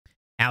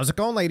How's it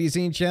going, ladies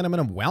and gentlemen,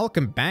 and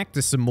welcome back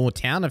to some more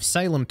Town of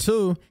Salem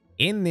 2.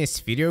 In this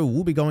video,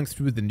 we'll be going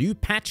through the new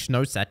patch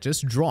notes that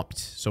just dropped.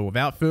 So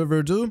without further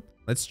ado,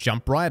 let's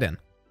jump right in.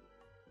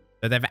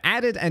 So they've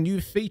added a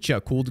new feature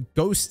called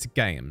Ghost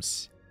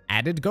Games.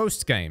 Added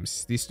Ghost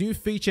Games. This new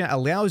feature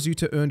allows you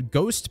to earn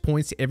ghost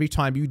points every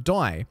time you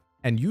die,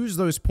 and use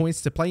those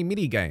points to play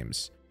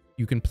mini-games.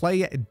 You can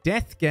play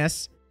Death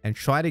Guess and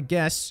try to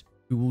guess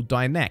who will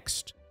die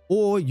next.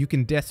 Or you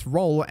can Death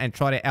Roll and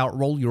try to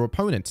outroll your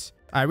opponent.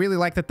 I really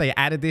like that they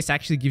added this.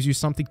 Actually gives you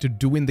something to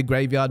do in the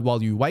graveyard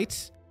while you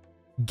wait.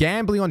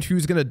 Gambling on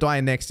who's going to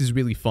die next is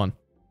really fun.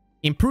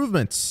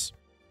 Improvements.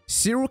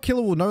 Serial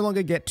Killer will no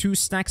longer get 2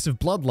 stacks of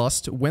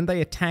Bloodlust when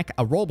they attack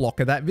a role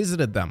blocker that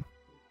visited them.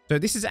 So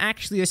this is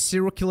actually a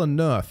Serial Killer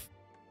nerf,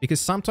 because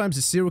sometimes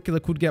a Serial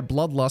Killer could get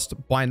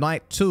Bloodlust by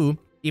night 2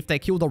 if they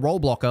kill the role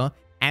blocker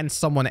and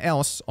someone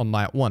else on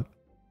night 1.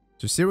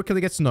 So Serial Killer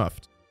gets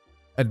nerfed.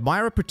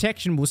 Admirer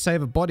Protection will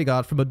save a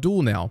Bodyguard from a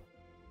duel now.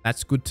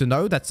 That's good to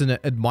know. That's an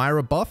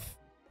Admirer buff.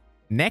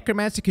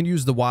 Necromancer can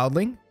use the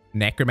Wildling.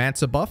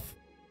 Necromancer buff.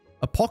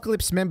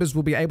 Apocalypse members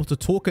will be able to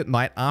talk at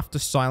night after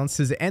silence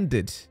has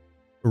ended.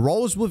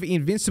 Roles with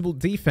Invincible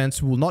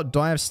Defense will not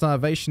die of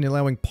starvation,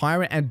 allowing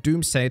Pirate and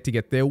Doomsayer to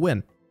get their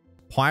win.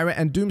 Pirate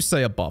and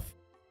Doomsayer buff.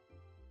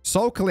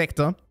 Soul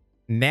Collector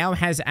now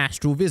has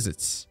Astral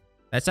Visits.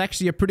 That's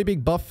actually a pretty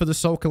big buff for the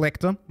Soul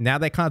Collector. Now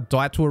they can't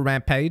die to a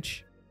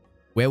rampage.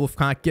 Werewolf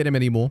can't get him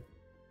anymore.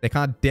 They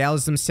can't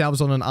douse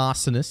themselves on an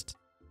Arsonist.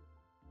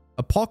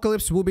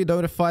 Apocalypse will be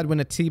notified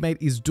when a teammate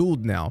is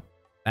dueled now.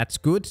 That's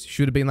good.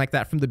 Should have been like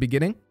that from the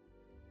beginning.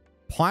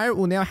 Pirate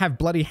will now have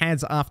bloody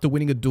hands after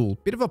winning a duel.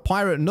 Bit of a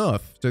pirate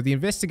nerf. So the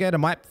Investigator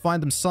might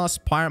find them sus.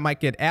 Pirate might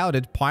get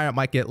outed. Pirate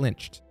might get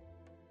lynched.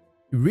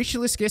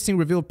 Ritualist guessing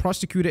revealed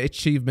Prosecutor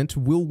achievement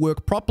will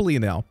work properly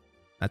now.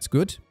 That's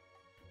good.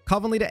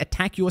 Coven Leader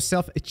Attack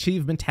Yourself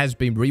achievement has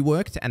been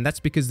reworked. And that's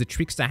because the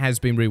Trickster has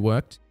been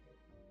reworked.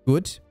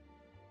 Good.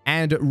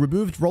 And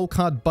removed roll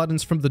card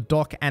buttons from the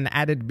dock and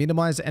added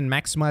minimize and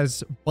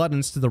maximize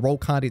buttons to the roll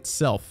card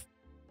itself.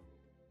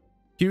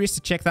 Curious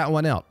to check that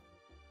one out.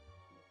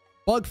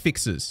 Bug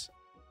fixes.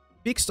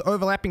 Fixed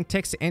overlapping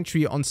text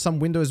entry on some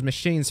Windows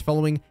machines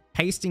following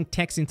pasting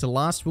text into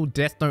last will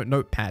Death Note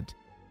notepad.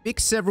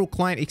 Fixed several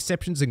client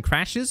exceptions and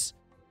crashes.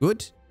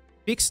 Good.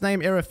 Fixed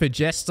name error for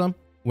Jester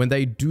when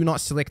they do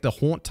not select the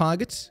haunt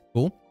target.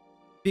 Cool.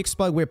 Fixed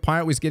bug where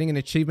Pirate was getting an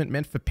achievement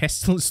meant for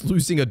Pestilence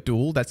losing a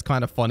duel. That's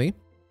kind of funny.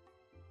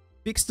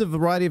 Fixed a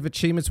variety of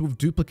achievements with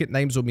duplicate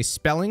names or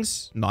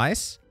misspellings.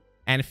 Nice.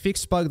 And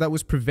fixed bug that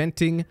was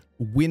preventing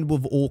Win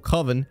with All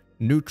Coven,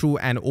 Neutral,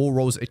 and All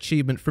Roles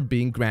achievement from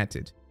being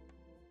granted.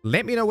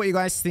 Let me know what you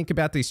guys think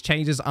about these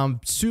changes. I'm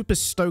super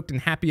stoked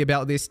and happy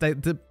about this.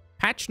 The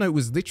patch note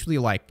was literally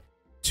like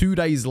 2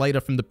 days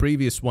later from the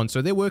previous one,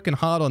 so they're working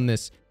hard on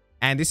this.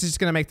 And this is just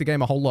going to make the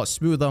game a whole lot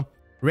smoother.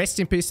 Rest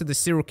in peace to the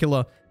Serial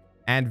Killer,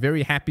 and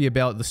very happy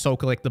about the Soul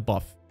Collector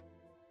buff.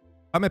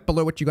 Comment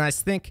below what you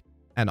guys think,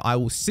 and I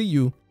will see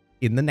you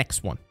in the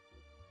next one.